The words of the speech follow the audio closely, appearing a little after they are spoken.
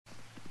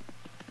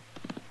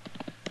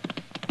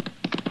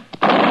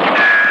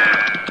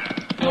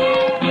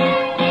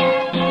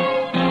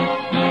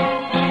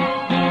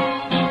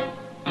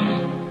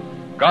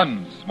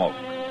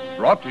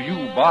Brought to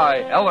you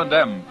by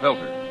L&M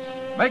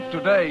Filters. Make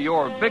today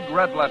your big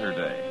red letter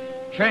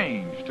day.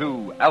 Change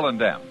to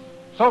L&M.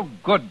 So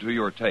good to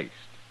your taste.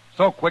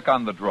 So quick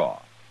on the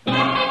draw.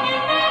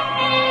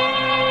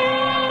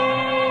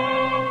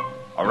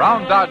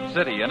 Around Dodge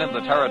City and in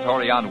the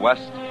territory on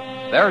West,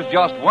 there's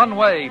just one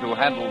way to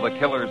handle the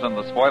killers and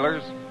the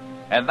spoilers,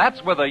 and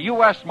that's with a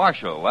U.S.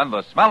 Marshal and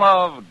the smell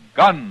of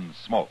gun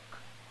smoke.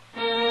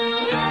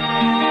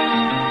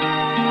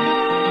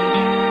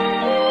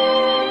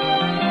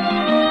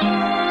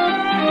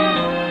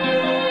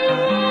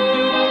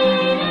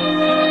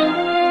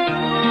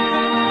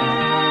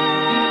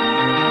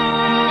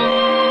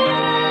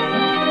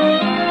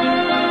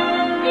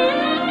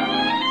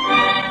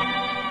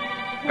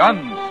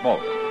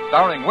 Gunsmoke,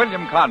 starring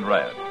William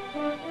Conrad.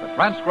 The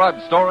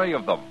transcribed story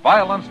of the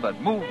violence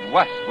that moved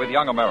west with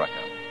young America.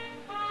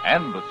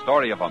 And the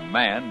story of a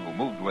man who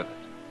moved with it.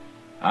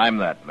 I'm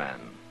that man,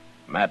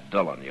 Matt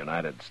Dillon,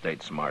 United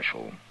States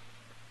Marshal.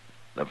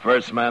 The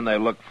first man they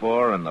look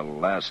for and the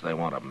last they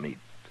want to meet.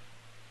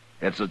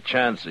 It's a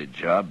chancy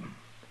job,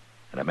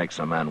 and it makes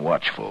a man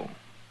watchful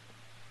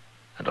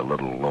and a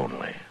little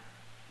lonely.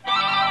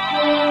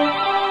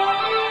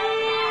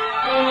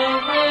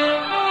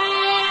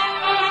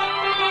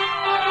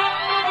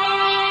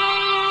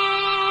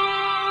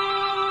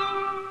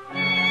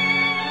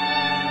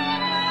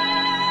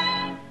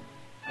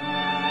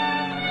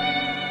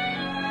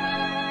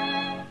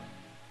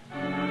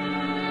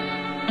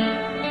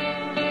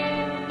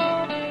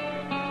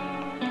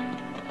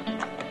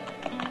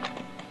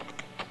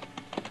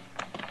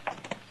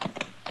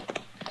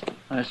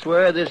 I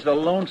swear this is the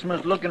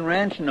lonesomest looking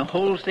ranch in the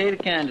whole state of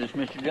Kansas,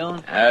 Mr.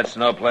 Dillon. That's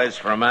no place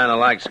for a man who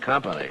likes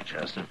company,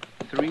 Chester.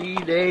 3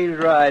 days'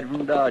 ride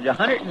from Dodge,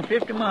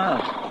 150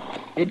 miles.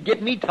 It'd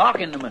get me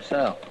talking to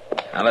myself.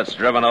 Now, that's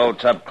driven old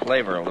Tub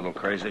Claver a little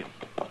crazy.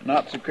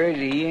 Not so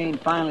crazy he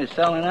ain't finally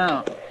selling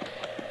out.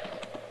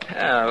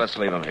 Yeah, let's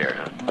leave him here,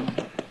 huh?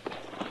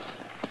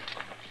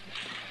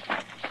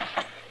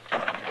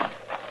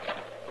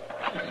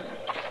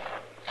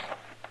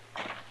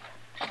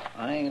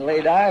 I ain't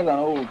laid eyes on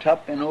old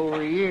Tup in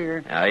over a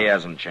year. Yeah, he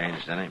hasn't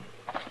changed any.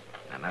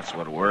 And that's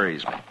what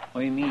worries me.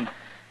 What do you mean?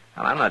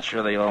 Well, I'm not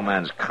sure the old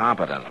man's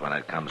competent when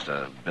it comes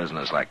to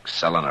business like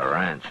selling a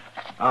ranch.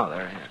 Oh,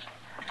 there he is.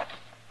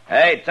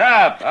 Hey,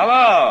 Tup,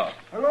 hello.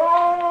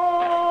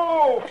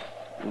 Hello!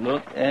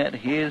 Look at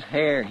his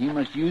hair. He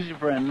must use it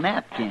for a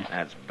napkin.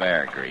 That's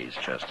bear grease,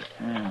 Chester.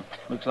 Yeah,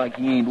 looks like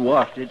he ain't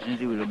washed it since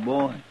he was a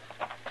boy.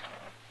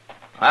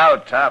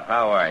 Oh, Tup,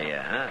 how are you,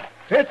 huh?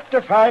 Fit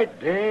to fight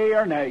day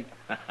or night.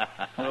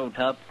 Hello,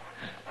 Tup.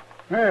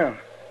 Well,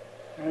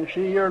 I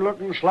see you're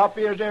looking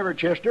sloppy as ever,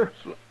 Chester.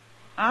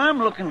 I'm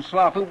looking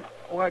sloppy.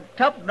 Why,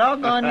 Tup,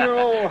 doggone your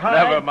old hide.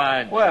 Never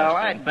mind, Well,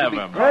 Chester, I'd never be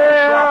mind.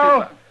 Well,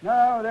 sloppy.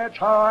 now that's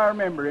how I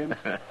remember him.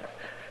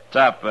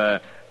 Tup,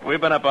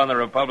 we've been up on the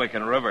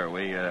Republican River.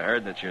 We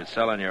heard that you're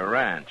selling your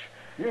ranch.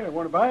 Yeah,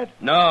 want to buy it?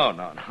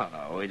 No.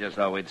 We just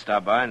thought we'd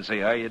stop by and see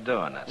how you're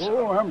doing, that's all.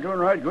 Oh, I'm doing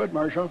right good,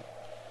 Marshal.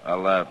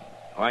 Well,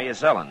 why are you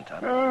selling,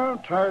 Tup? Oh, I'm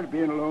tired of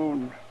being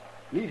alone.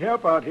 Need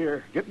help out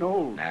here, getting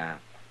old. Nah.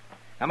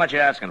 How much you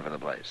asking for the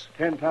place?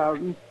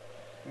 10,000,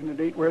 and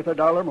it ain't worth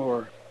 $1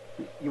 more.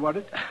 You want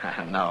it?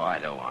 No, I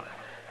don't want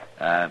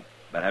it.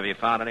 But have you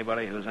found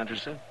anybody who's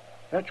interested?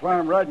 That's why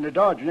I'm riding to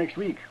Dodge next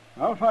week.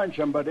 I'll find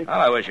somebody. Well,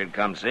 I wish you'd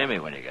come see me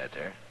when you get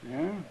there.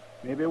 Yeah,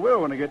 maybe I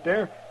will when I get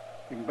there.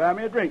 You can buy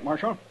me a drink,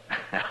 Marshal.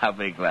 I'll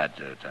be glad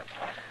to, Tup.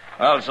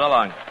 Well, so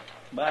long.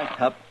 Bye,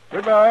 Tup.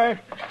 Goodbye.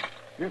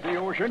 If the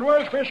ocean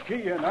was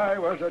whiskey and I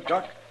was a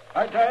duck,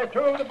 I'd dive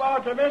to the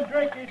bottom and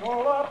drink it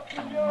all up.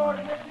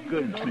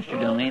 Goodness, Mr.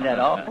 Dillon, ain't that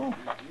awful?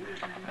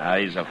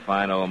 He's a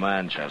fine old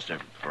man, Chester,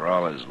 for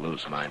all his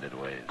loose-minded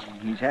ways.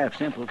 He's half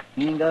simple.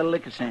 He ain't got a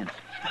lick of sense.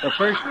 The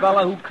first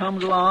fella who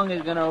comes along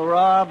is going to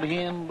rob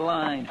him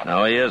blind.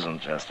 No, he isn't,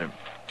 Chester.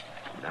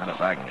 Not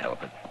if I can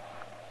help it.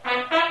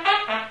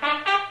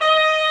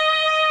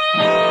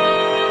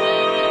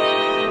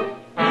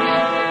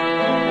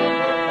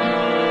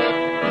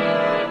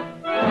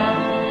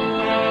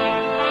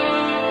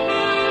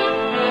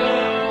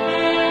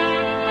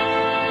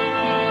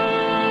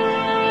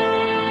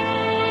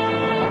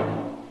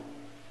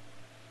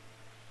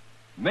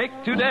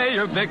 Make today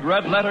your big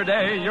red letter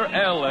day, your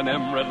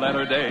L&M red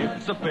letter day.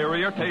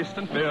 Superior taste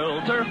and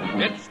filter,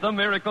 it's the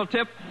miracle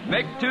tip.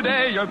 Make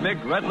today your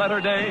big red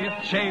letter day.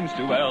 Change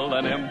to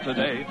L&M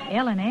today.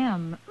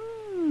 L&M,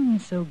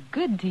 so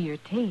good to your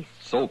taste.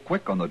 So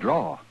quick on the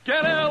draw.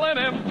 Get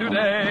L&M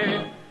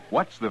today.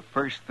 What's the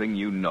first thing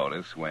you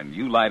notice when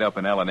you light up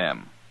an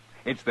L&M?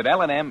 It's that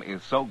L&M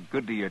is so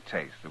good to your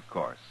taste, of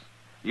course.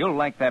 You'll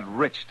like that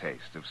rich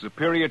taste of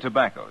superior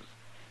tobaccos.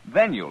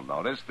 Then you'll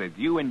notice that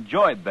you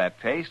enjoyed that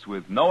taste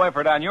with no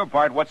effort on your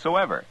part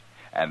whatsoever.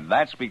 And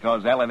that's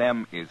because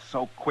L&M is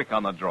so quick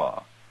on the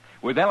draw.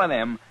 With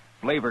L&M,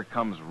 flavor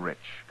comes rich,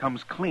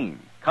 comes clean,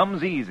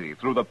 comes easy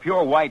through the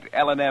pure white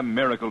L&M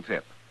Miracle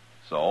Tip.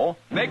 So,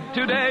 make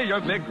today your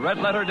big red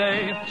letter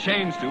day.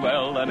 Change to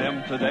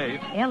L&M today.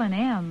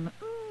 L&M,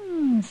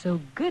 So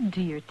good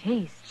to your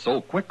taste. So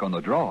quick on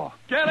the draw.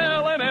 Get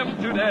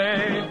L&M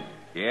today.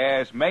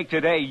 Yes, make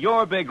today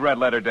your big red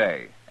letter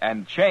day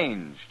and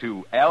change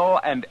to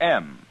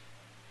L&M.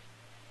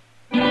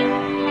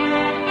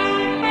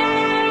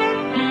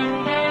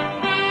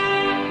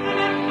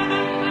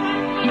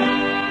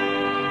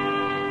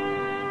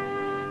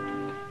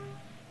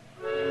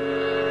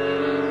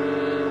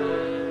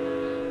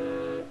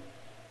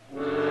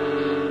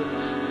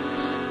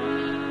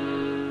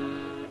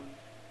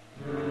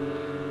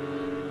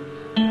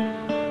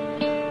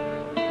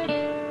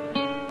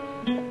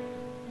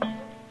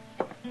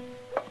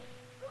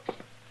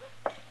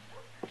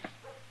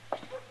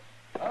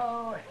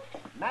 Oh,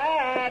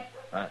 Matt!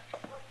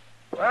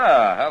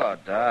 Hello,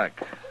 Doc.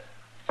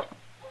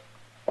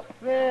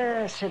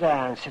 Sit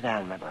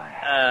down, my boy.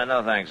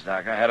 No thanks,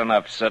 Doc. I had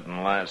enough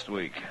sitting last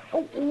week.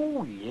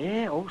 Oh,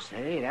 yeah. Oh,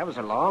 say, that was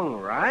a long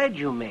ride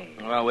you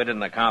made. Well, we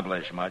didn't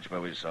accomplish much,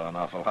 but we saw an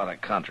awful lot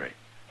of country.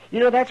 You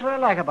know, that's what I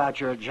like about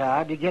your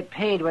job. You get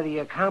paid whether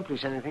you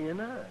accomplish anything or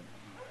not.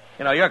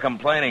 You know, you're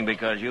complaining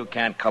because you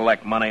can't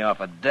collect money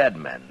off of dead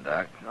men,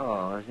 Doc.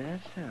 Oh, is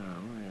that so?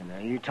 Well, now,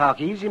 you talk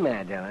easy,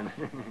 Matt Dillon.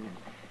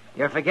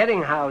 You're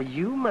forgetting how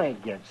you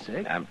might get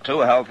sick. I'm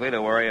too healthy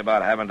to worry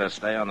about having to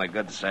stay on the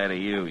good side of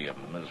you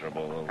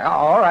miserable little... Oh,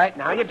 all right,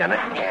 now you've done it.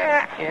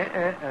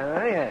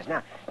 Yes.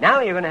 Now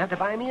you're going to have to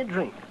buy me a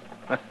drink.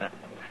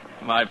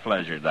 My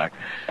pleasure, Doc.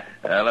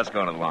 Let's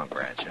go to the Long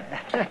Branch.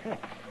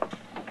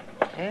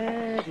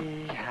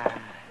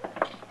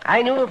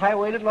 I knew if I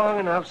waited long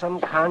enough, some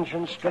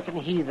conscience-stricken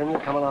heathen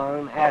would come along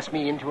and ask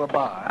me into a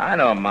bar. I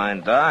don't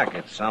mind, Doc.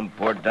 It's some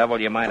poor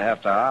devil you might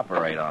have to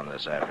operate on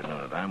this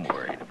afternoon that I'm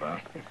worried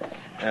about.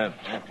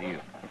 After you.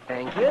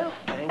 Thank you.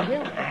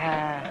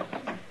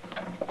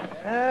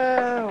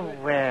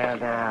 Well,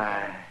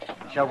 now,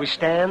 shall we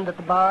stand at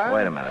the bar?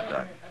 Wait a minute,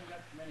 Doc.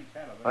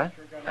 What?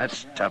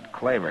 That's Tup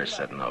Claver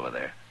sitting over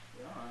there.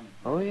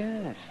 Oh,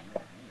 yes.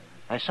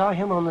 I saw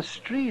him on the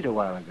street a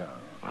while ago.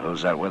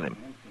 Who's that with him?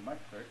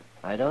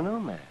 I don't know,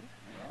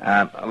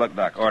 Matt. Look,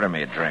 Doc, order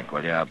me a drink,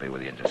 will you? I'll be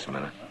with you in just a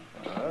minute.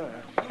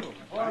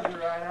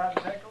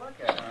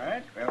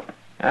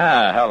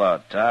 Hello,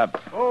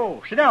 Tup.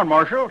 Oh, sit down,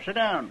 Marshal. Sit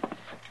down.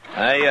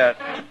 I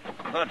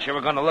thought you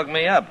were going to look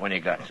me up when you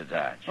got to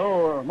Dodge.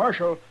 Oh,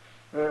 Marshal,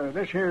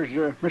 this here's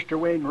Mr.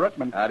 Wayne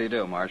Rutman. How do you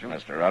do, Marshal?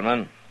 Mr.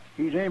 Rudman?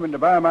 He's aiming to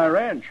buy my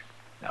ranch.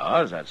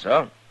 Oh, is that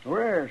so?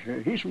 Well,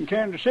 yes, he's from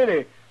Kansas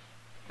City.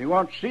 He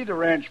wants to see the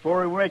ranch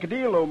before we make a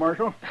deal, though,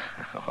 Marshal.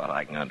 Well,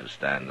 I can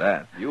understand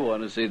that. You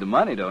want to see the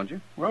money, don't you?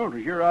 Well, it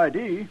was your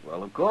ID.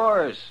 Well, of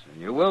course.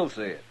 And you will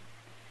see it.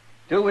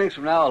 2 weeks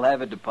from now, I'll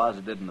have it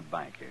deposited in the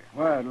bank here.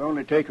 Well, it'll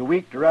only take a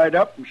week to ride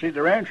up and see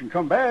the ranch and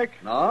come back.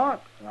 No,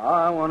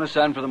 I want to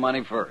send for the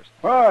money first.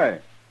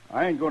 Why?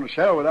 I ain't going to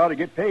sell without I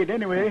get paid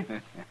anyway.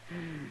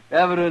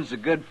 Evidence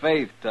of good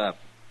faith, Tup.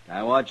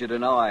 I want you to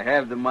know I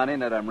have the money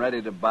and that I'm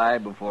ready to buy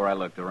before I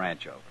look the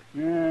ranch over.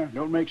 Yeah,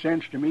 don't make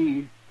sense to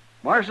me.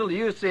 Marshal, do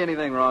you see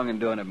anything wrong in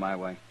doing it my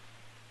way?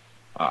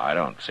 Oh, I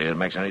don't see it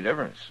makes any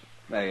difference.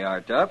 There you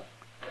are, Tup.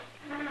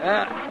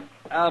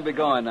 I'll be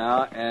going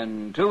now,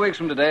 and 2 weeks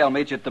from today I'll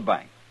meet you at the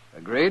bank.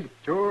 Agreed?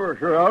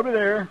 Sure, I'll be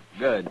there.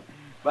 Good.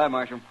 Bye,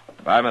 Marshal.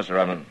 Bye, Mr.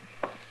 Rudman.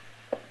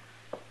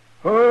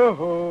 Ho,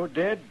 ho,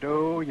 dead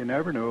doe, you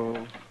never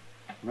know.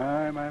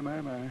 My.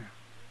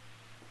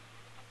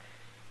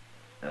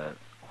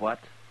 What?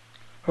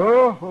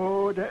 Ho,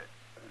 ho, dead...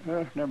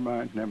 never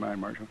mind,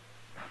 Marshal.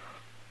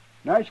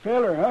 Nice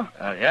feller,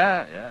 huh?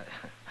 Yeah.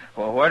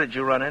 Well, where did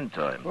you run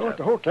into him? Oh, at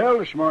the hotel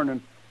this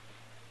morning.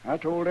 I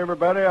told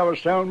everybody I was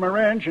selling my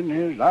ranch, and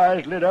his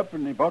eyes lit up,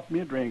 and he bought me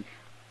a drink.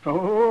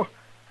 Oh,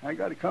 I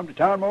got to come to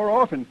town more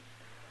often.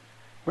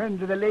 When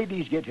do the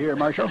ladies get here,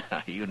 Marshal?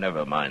 You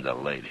never mind the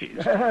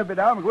ladies. But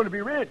I'm going to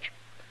be rich.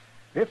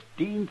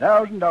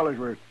 $15,000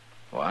 worth.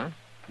 What?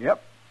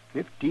 Yep,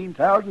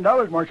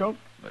 $15,000, Marshal.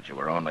 But you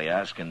were only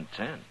asking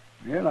 10.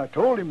 Well, I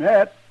told him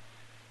that.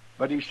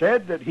 But he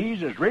said that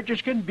he's as rich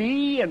as can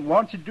be and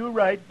wants to do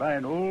right by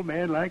an old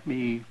man like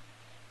me.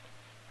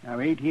 Now,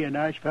 ain't he a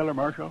nice feller,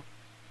 Marshal?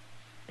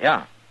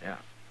 Yeah,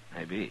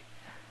 maybe.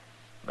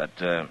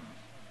 But,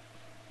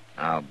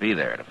 I'll be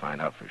there to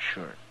find out for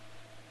sure.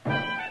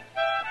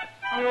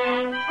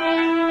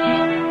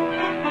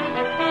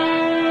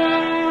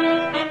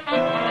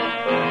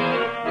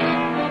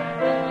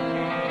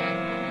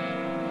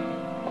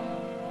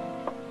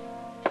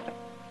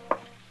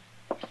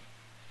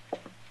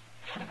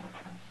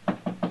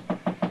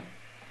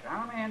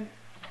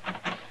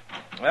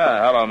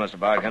 Hello, Mr.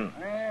 Bodkin.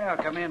 Well,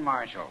 come in,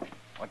 Marshal.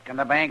 What can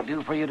the bank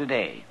do for you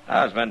today?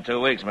 It's been 2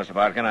 weeks, Mr.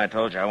 Bodkin. I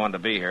told you I wanted to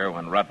be here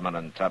when Rutman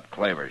and Tup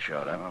Claver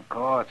showed up. Of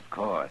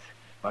course.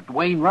 But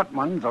Wayne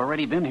Rutman's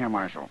already been here,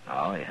 Marshal.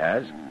 Oh, he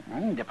has?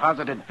 Mm-hmm.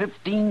 Deposited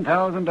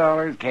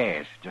 $15,000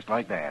 cash, just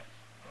like that.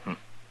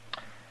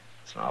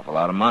 It's an awful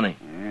lot of money.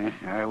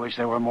 I wish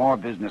there were more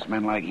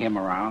businessmen like him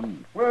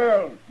around.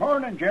 Well,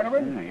 morning,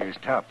 gentlemen. Here's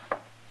Tup.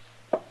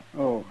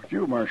 Oh, it's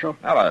you, Marshal.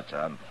 Hello,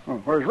 Tup. Oh,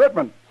 where's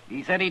Rutman?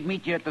 He said he'd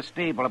meet you at the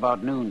stable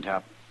about noon,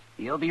 Tup.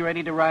 He'll be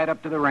ready to ride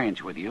up to the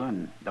ranch with you,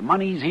 and the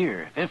money's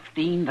here,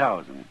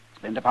 $15,000.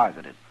 It's been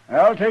deposited.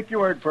 I'll take your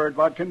word for it,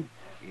 Bodkin.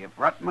 If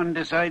Rutman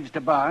decides to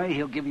buy,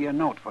 he'll give you a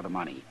note for the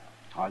money.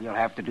 All you'll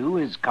have to do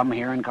is come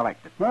here and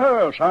collect it.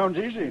 Well, sounds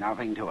easy.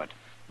 Nothing to it.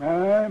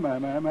 My.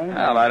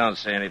 Well, I don't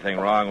see anything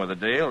wrong with the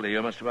deal, do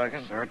you, Mr.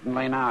 Bodkin?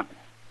 Certainly not.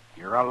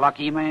 You're a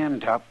lucky man,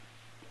 Tup.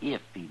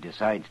 If he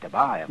decides to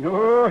buy him.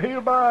 Oh,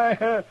 he'll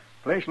buy.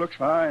 Place looks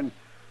fine.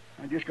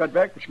 I just got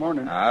back this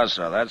morning. Ah,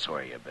 so that's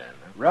where you've been.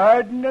 Huh?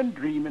 Riding and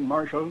dreaming,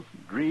 Marshal.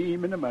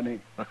 Dreaming of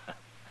money.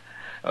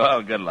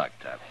 Well, good luck,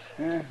 Tup.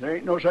 There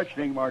ain't no such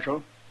thing,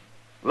 Marshal.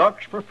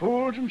 Luck's for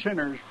fools and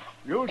sinners.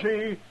 You'll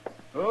see.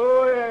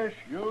 Oh, yes,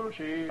 you'll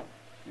see.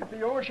 If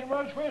the ocean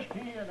was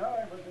whiskey and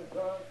I was a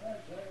dog.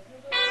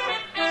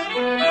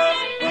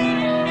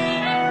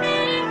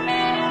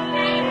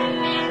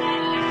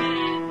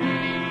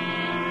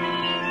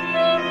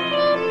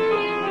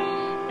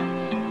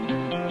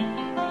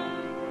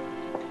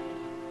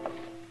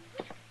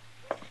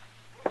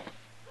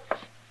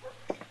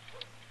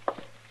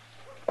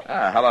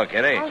 Hello,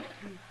 Kitty. Oh,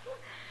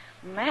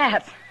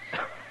 Matt.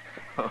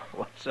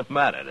 What's the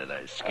matter? Did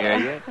I scare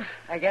you?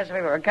 I guess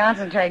we were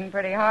concentrating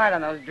pretty hard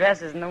on those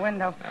dresses in the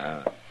window.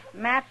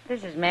 Matt,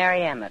 this is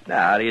Mary Emmett.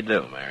 Now, how do you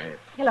do, Mary?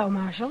 Hello,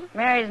 Marshal.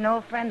 Mary's an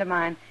old friend of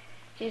mine.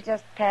 She's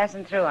just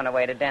passing through on her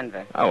way to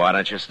Denver. Oh, why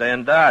don't you stay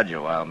in Dodge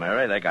a while,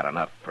 Mary? They got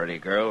enough pretty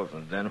girls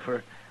in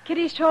Denver.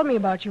 Kitty's told me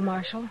about you,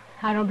 Marshal.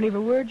 I don't believe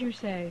a word you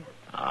say.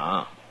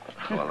 Oh.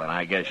 Well, then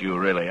I guess you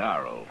really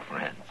are old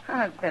friends.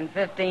 Oh, it's been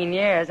 15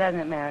 years,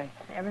 hasn't it, Mary?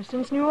 Ever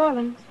since New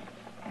Orleans.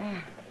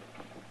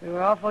 We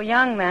were awful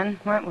young then,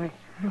 weren't we?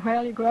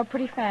 Well, you grew up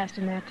pretty fast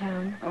in that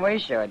town. We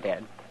sure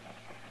did.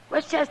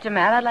 Where's Chester,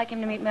 Matt? I'd like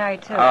him to meet Mary,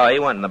 too. Oh, he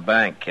went in the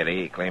bank,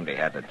 Kitty. He claimed he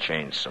had to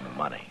change some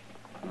money.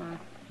 Well,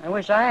 I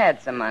wish I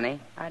had some money.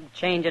 I'd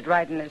change it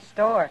right in his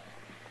store.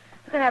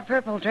 Look at that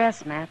purple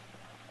dress, Matt.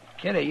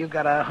 Kitty, you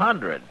got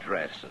 100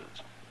 dresses.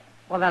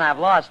 Well, then I've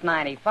lost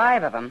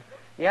 95 of them.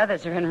 The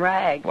others are in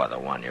rags. Well, the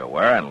one you're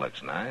wearing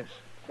looks nice.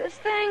 This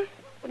thing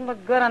wouldn't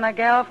look good on a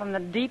gal from the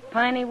deep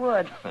piney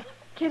woods.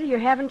 Kitty, you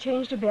haven't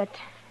changed a bit.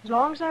 As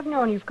long as I've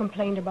known you've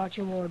complained about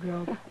your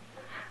wardrobe.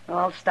 Well,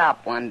 I'll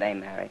stop one day,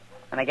 Mary,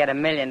 when I get $1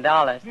 million.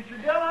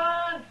 Mr.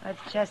 Dillon!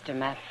 That's Chester,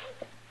 Matt.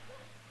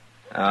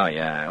 Oh,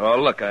 yeah.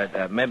 Well, look,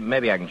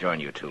 maybe I can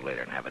join you two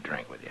later and have a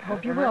drink with you.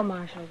 Hope you will,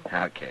 Marshal.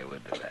 Okay, we'll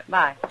do that.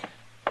 Bye.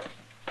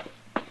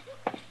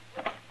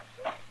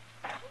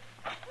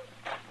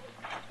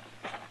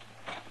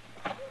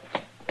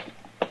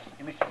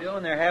 Mr.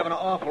 Dillon, they're having an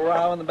awful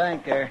row in the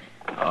bank there.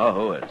 Oh,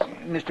 who is?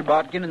 Mr.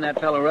 Botkin and that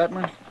fellow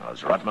Rutman. Oh,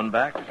 is Rutman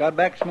back? Got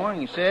back this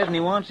morning, he says, and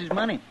he wants his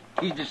money.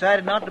 He's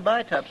decided not to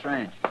buy Tup's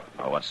ranch.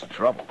 Oh, what's the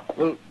trouble?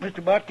 Well,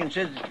 Mr. Botkin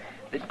says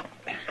that...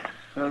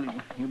 Well,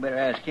 you better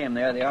ask him.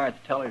 There they are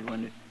at the teller's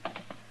window.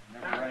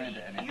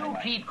 You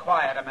keep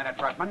quiet a minute,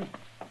 Rutman.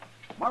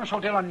 Marshal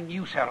Dillon,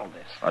 you settle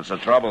this. What's the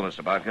trouble,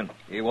 Mr. Botkin?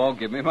 He won't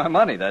give me my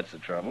money, that's the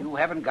trouble. You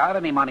haven't got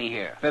any money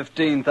here.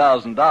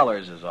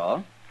 $15,000 is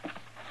all.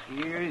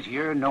 Here's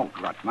your note,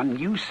 Rutman.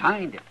 You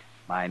signed it.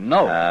 My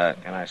note?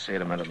 Can I see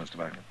it a minute, Mr.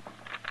 Botkin?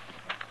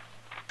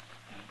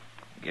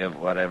 Give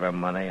whatever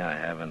money I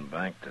have in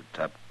bank to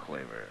Tup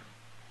Cleaver.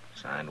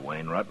 Signed,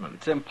 Wayne Rutman.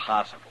 It's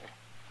impossible.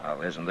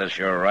 Well, isn't this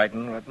your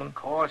writing, Rutman? Of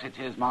course it's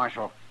his,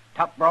 Marshal.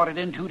 Tup brought it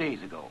in 2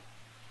 days ago.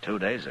 2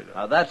 days ago.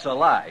 Now, that's a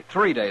lie.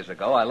 3 days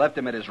ago, I left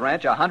him at his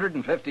ranch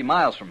 150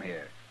 miles from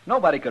here.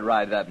 Nobody could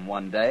ride that in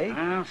one day.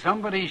 Well,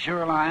 somebody's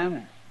sure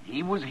lying.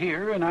 He was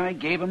here, and I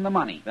gave him the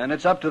money. Then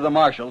it's up to the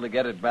marshal to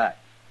get it back.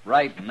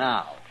 Right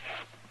now.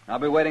 I'll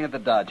be waiting at the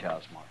Dodge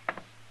House,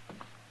 Marshal.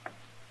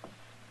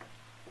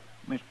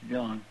 Mr.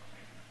 Dillon,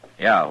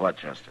 Yeah, what,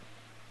 Chester?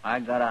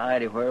 I got an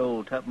idea where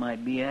old Tup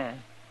might be at.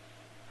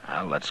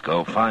 Well, let's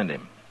go find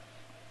him.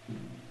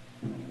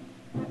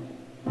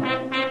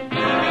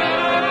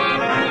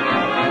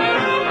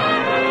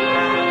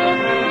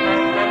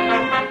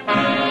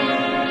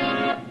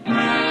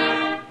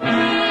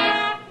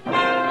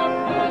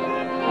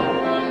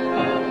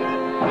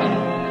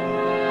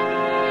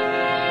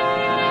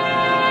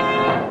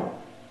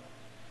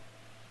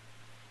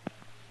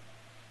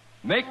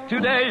 Make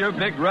today your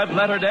big red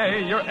letter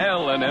day, your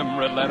L&M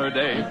red letter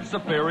day.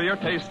 Superior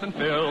taste and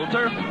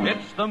filter,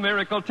 it's the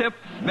miracle tip.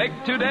 Make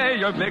today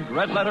your big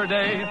red letter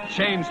day.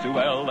 Change to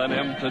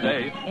L&M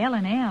today.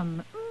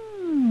 L&M.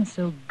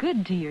 So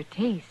good to your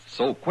taste.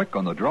 So quick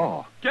on the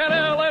draw. Get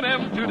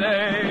L&M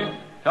today.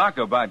 Talk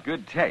about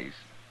good taste.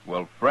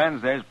 Well,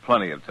 friends, there's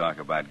plenty of talk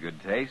about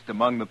good taste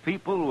among the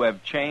people who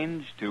have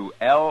changed to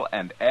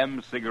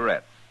L&M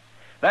cigarettes.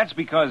 That's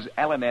because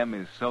L&M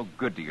is so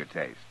good to your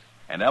taste.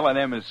 And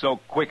L&M is so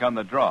quick on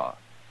the draw.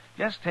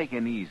 Just take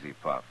an easy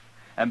puff,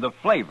 and the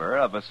flavor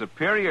of a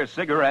superior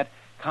cigarette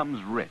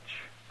comes rich,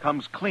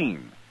 comes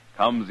clean,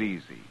 comes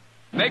easy.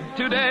 Make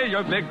today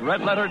your big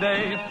red letter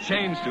day.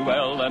 Change to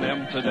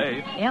L&M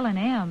today.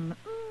 L&M.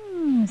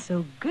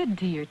 So good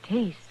to your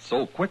taste.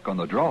 So quick on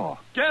the draw.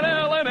 Get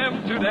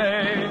L&M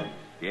today.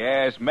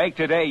 Yes, make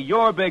today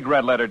your big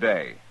red letter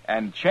day,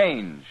 and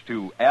change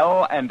to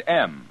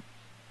L&M.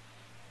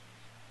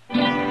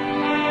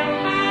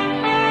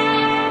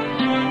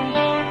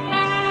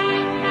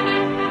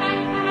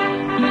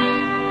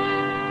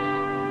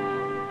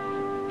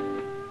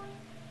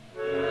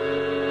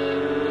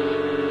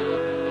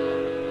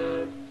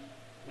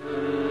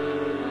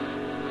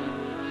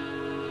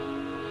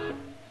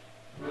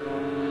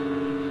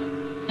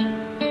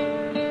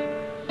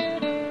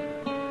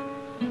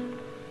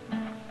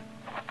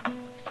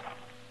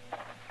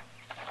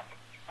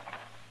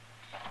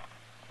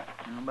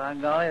 by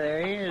golly,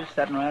 there he is,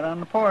 sitting right on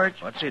the porch.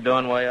 What's he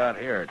doing way out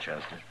here,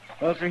 Chester?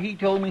 Well, sir, he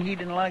told me he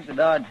didn't like the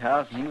Dodge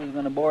House, and he was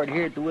going to board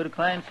here at the Widow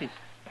Clancy's.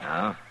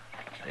 No?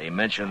 He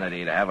mentioned that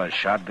he'd have a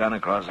shotgun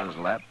across his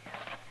lap.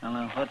 Well,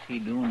 now, what's he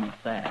doing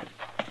with that?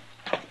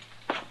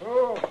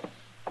 Oh,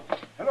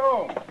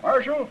 hello,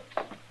 Marshal,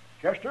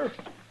 Chester.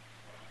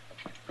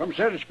 Come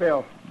sit a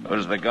spell.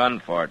 Who's the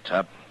gun for,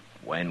 Tup?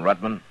 Wayne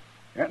Rutman?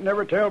 Can't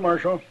never tell,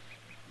 Marshal.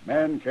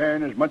 Man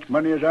carrying as much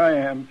money as I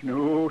am.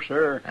 No,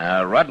 sir.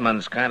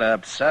 Rutman's kind of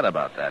upset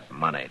about that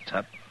money,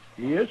 Tup.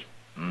 He is?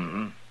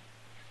 Mm-hmm.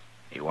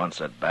 He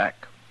wants it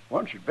back.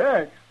 Wants it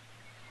back?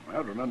 Well,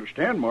 I don't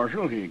understand,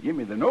 Marshal. He gave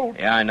me the note.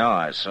 Yeah, I know.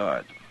 I saw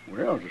it.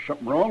 Well, is there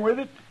something wrong with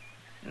it?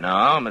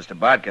 No, Mr.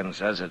 Botkin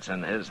says it's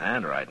in his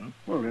handwriting.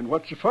 Well, then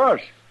what's the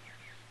fuss?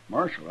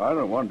 Marshal, I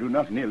don't want to do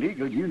nothing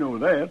illegal. You know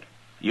that.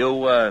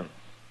 You,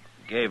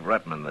 gave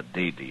Rutman the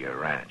deed to your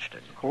ranch,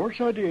 didn't you? Of course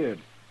I did.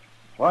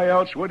 Why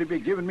else would he be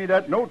giving me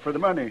that note for the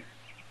money?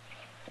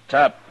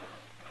 Tup,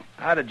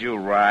 how did you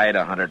ride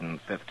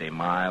 150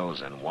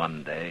 miles in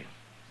one day?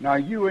 Now,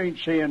 you ain't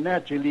saying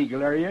that's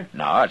illegal, are you?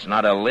 No, it's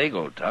not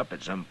illegal, Tup.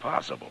 It's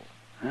impossible.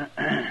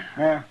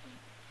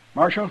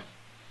 Marshal,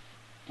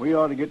 we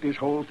ought to get this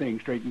whole thing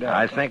straightened out.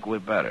 I think we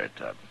better,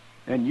 Tup.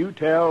 And you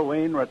tell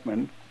Wayne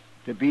Rutman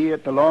to be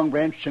at the Long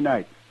Branch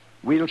tonight.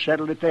 We'll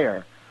settle it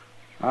there.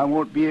 I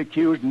won't be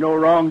accused of no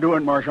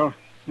wrongdoing, Marshal.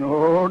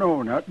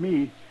 No, not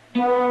me.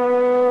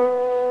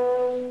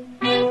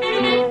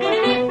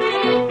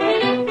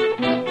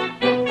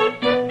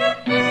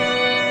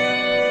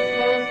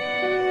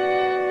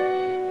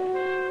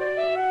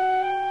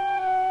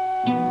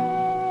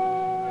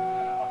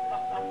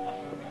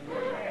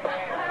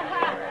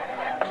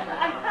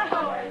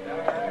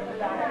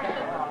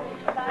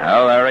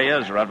 Well, there he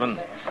is, Rutman.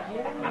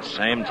 The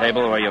same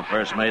table where you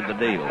first made the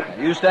deal.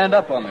 You stand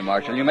up on me,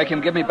 Marshal. You make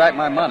him give me back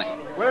my money.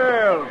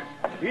 Well,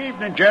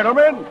 evening,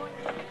 gentlemen.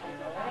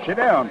 Sit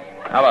down.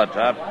 Hello,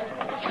 Tup.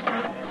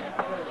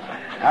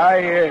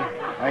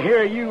 I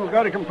hear you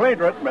got a complaint,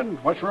 Rutman.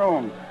 What's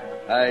wrong?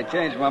 I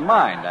changed my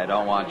mind. I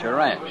don't want your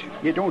ranch.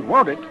 You don't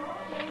want it?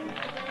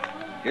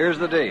 Here's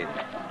the deed.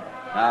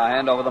 Now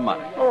hand over the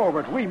money. Oh,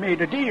 but we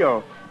made a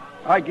deal.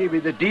 I gave you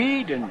the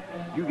deed, and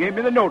you gave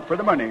me the note for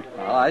the money.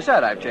 Well, I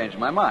said I've changed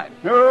my mind.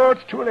 No,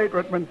 it's too late,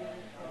 Rutman.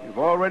 You've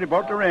already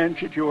bought the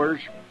ranch. It's yours.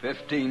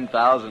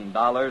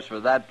 $15,000 for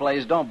that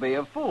place. Don't be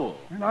a fool.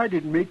 And I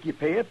didn't make you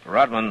pay it.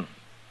 Rutman,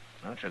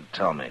 why don't you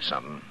tell me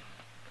something?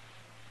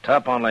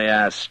 Tup only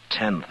asked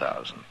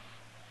 $10,000.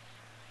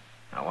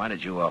 Now, why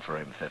did you offer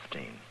him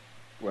 $15,000?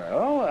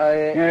 Well,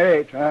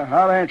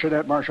 I'll answer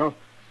that, Marshal.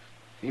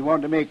 He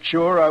wanted to make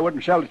sure I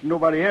wouldn't sell it to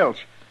nobody else.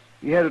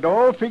 He had it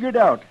all figured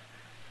out.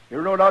 He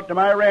rode out to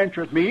my ranch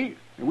with me,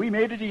 and we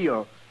made a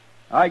deal.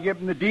 I gave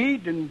him the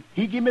deed, and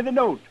he gave me the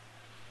note.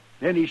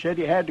 Then he said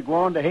he had to go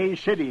on to Hays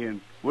City and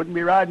wouldn't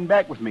be riding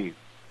back with me.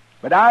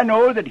 But I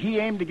know that he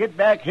aimed to get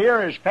back here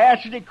as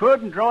fast as he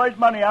could and draw his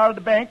money out of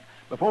the bank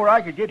before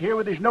I could get here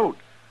with his note.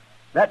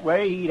 That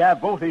way, he'd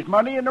have both his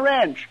money and the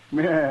ranch.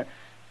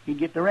 He'd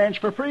get the ranch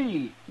for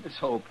free. This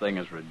whole thing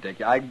is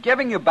ridiculous. I'm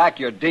giving you back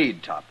your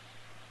deed, Tup.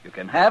 You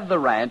can have the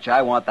ranch.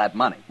 I want that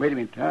money. Wait a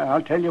minute.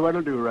 I'll tell you what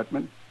I'll do,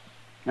 Rutman.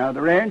 Now,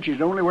 the ranch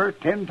is only worth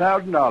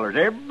 $10,000.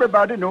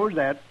 Everybody knows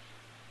that.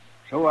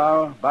 So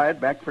I'll buy it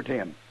back for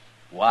 10.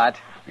 What?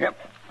 Yep.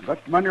 I've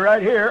got the money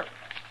right here.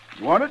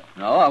 You want it?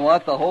 No, I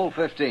want the whole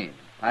 15.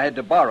 I had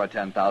to borrow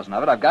 10,000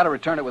 of it. I've got to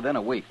return it within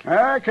a week.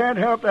 I can't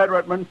help that,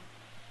 Rutman.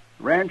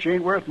 The ranch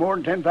ain't worth more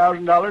than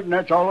 $10,000, and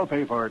that's all I'll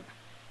pay for it.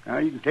 Now,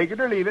 you can take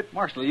it or leave it.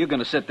 Marshal, are you going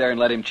to sit there and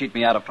let him cheat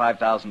me out of $5,000?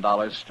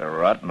 Mr.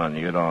 Rutman,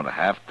 you don't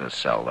have to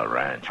sell the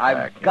ranch back.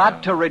 I've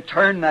got to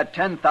return that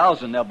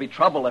 $10,000. There'll be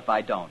trouble if I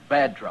don't.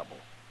 Bad trouble.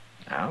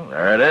 Well,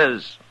 there it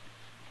is.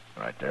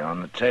 Right there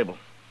on the table.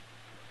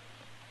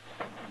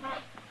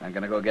 I'm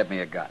going to go get me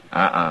a gun.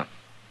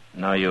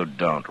 No, you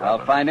don't, Rutman.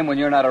 I'll find him when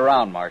you're not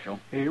around, Marshal.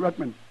 Hey,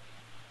 Rutman,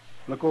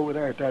 look over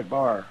there at that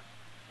bar.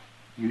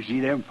 You see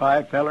them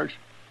 5 fellers?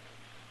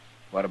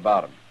 What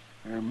about them?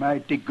 They're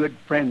mighty good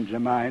friends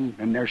of mine,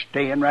 and they're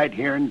staying right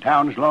here in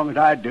town as long as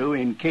I do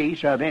in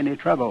case of any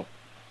trouble.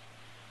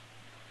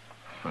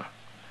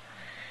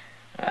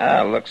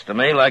 Looks to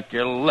me like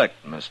you're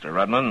licked, Mr.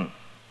 Rutman.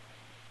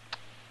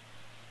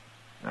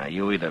 Now,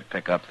 you either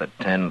pick up the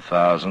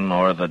 $10,000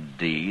 or the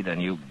deed,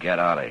 and you get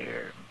out of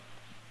here.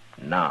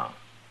 Now.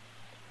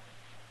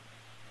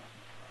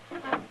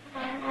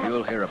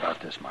 You'll hear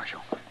about this, Marshal.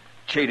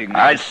 Cheating me.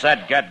 I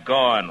said get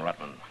going,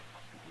 Rutman.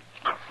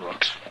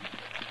 Crooks.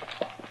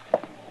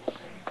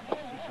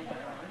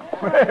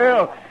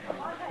 Well,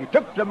 he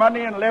took the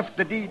money and left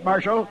the deed,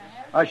 Marshal.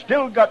 I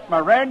still got my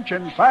ranch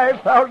and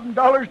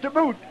 $5,000 to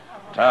boot.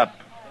 Tup,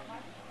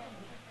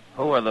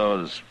 who are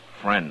those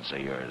friends of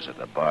yours at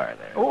the bar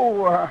there?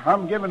 Oh,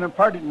 I'm giving a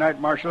party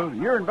tonight, Marshal.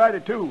 You're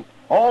invited, too.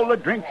 All the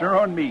drinks are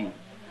on me.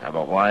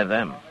 But why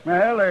them?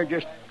 Well, they're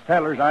just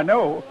fellers I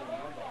know.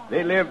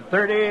 They live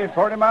 30,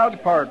 40 miles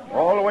apart,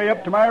 all the way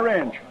up to my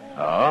ranch.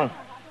 Oh?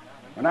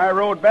 When I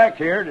rode back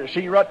here to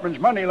see Rutman's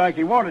money like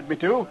he wanted me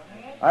to,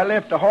 I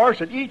left a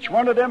horse at each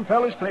one of them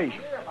fellas' place.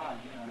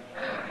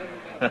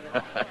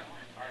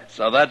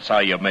 So that's how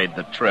you made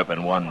the trip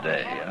in one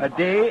day. A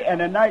day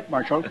and a night,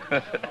 Marshal.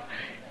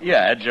 You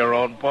had your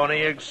own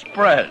Pony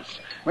Express.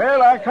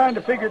 Well, I kind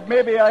of figured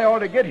maybe I ought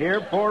to get here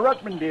before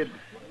Rutman did.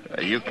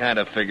 You kind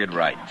of figured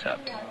right, Tup.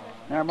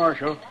 Now,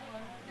 Marshal,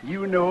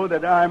 you know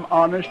that I'm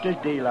honest as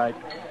daylight.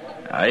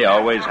 I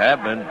always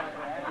have been.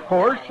 Of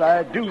course,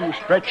 I do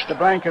stretch the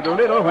blanket a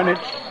little when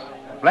it's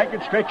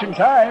blanket stretching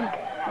time.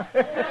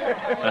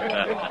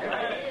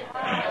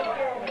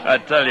 I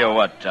tell you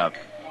what, Tup.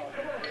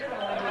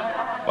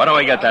 Why don't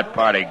we get that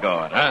party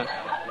going, huh?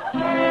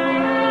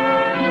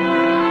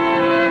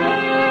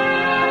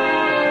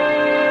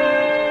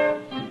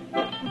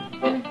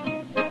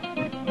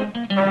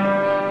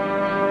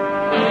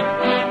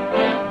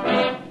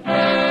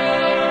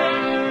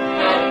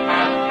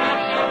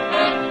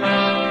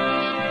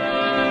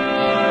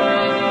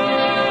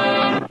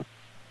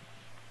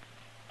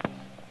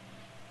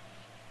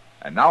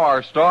 And now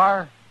our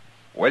star,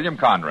 William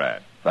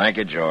Conrad. Thank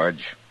you,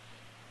 George.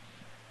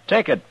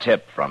 Take a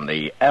tip from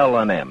the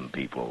L&M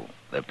people,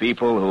 the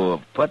people who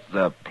have put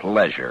the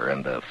pleasure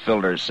into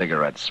filter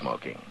cigarette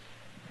smoking.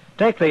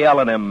 Take the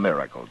L&M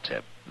Miracle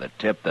Tip, the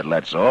tip that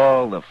lets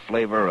all the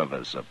flavor of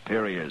a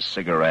superior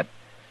cigarette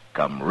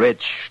come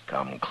rich,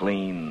 come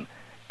clean,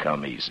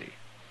 come easy.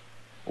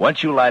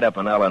 Once you light up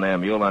an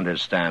L&M, you'll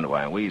understand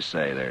why we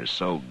say they're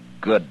so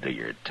good to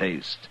your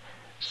taste,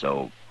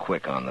 so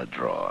quick on the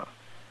draw.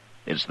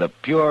 It's the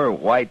pure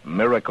white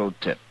Miracle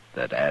Tip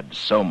that adds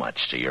so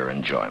much to your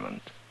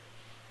enjoyment.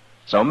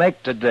 So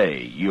make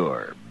today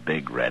your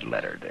big red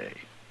letter day.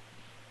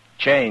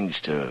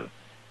 Change to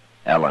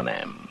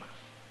L&M.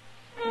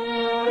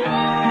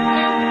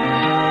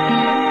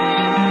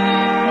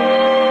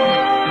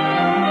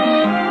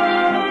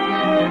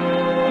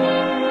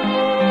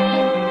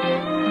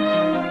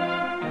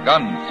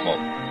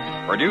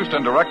 Gunsmoke. Produced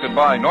and directed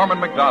by Norman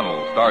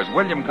McDonald, stars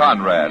William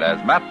Conrad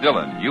as Matt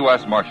Dillon,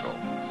 U.S. Marshal.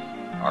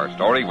 Our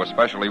story was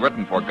specially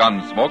written for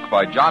Gunsmoke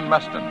by John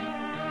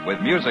Meston, with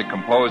music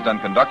composed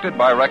and conducted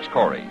by Rex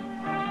Corey.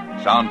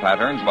 Sound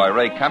patterns by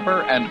Ray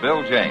Kemper and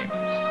Bill James.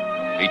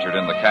 Featured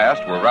in the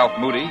cast were Ralph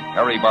Moody,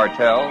 Harry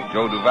Bartell,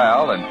 Joe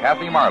Duval, and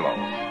Kathy Marlowe.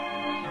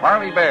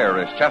 Marley Bear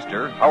is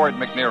Chester, Howard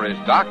McNear is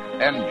Doc,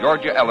 and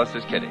Georgia Ellis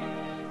is Kitty.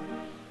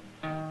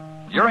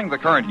 During the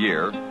current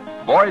year,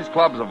 Boys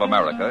Clubs of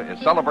America is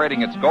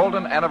celebrating its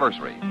golden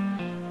anniversary.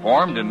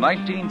 Formed in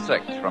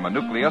 1906 from a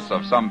nucleus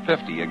of some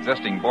 50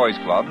 existing boys'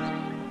 clubs,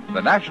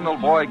 the National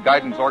Boy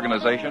Guidance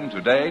Organization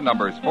today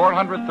numbers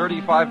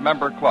 435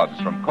 member clubs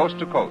from coast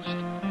to coast,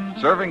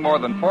 serving more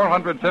than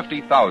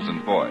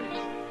 450,000 boys.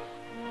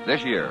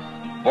 This year,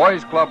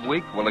 Boys Club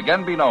Week will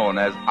again be known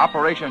as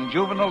Operation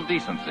Juvenile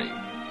Decency,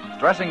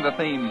 stressing the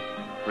theme,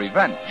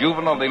 Prevent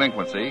Juvenile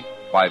Delinquency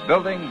by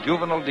Building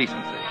Juvenile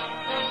Decency.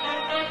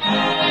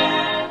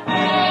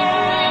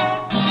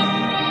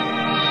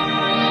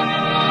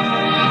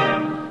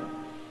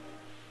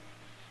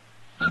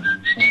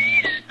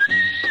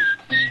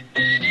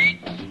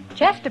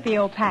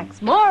 Chesterfield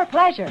packs more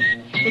pleasure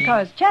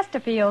because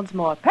Chesterfield's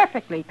more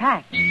perfectly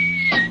packed.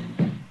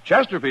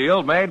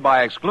 Chesterfield, made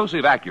by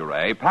exclusive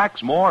Accuray,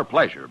 packs more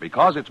pleasure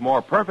because it's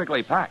more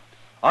perfectly packed.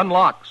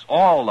 Unlocks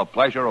all the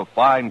pleasure of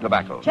fine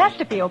tobaccos.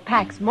 Chesterfield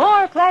packs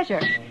more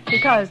pleasure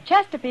because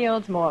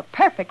Chesterfield's more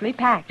perfectly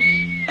packed.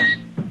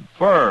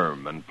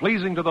 Firm and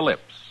pleasing to the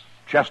lips.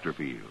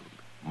 Chesterfield.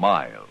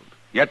 Mild.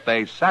 Yet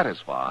they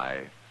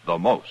satisfy the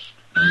most.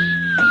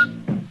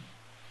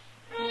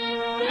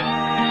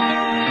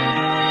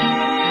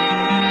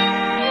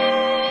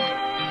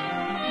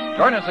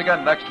 Join us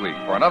again next week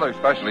for another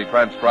specially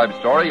transcribed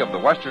story of the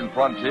Western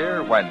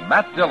frontier when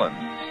Matt Dillon,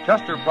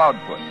 Chester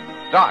Proudfoot,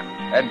 Doc,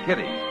 and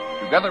Kitty,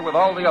 together with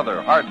all the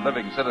other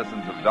hard-living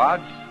citizens of Dodge,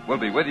 will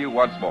be with you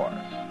once more.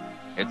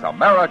 It's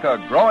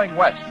America growing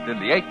west in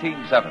the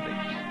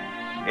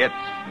 1870s. It's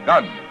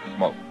Gunsmoke.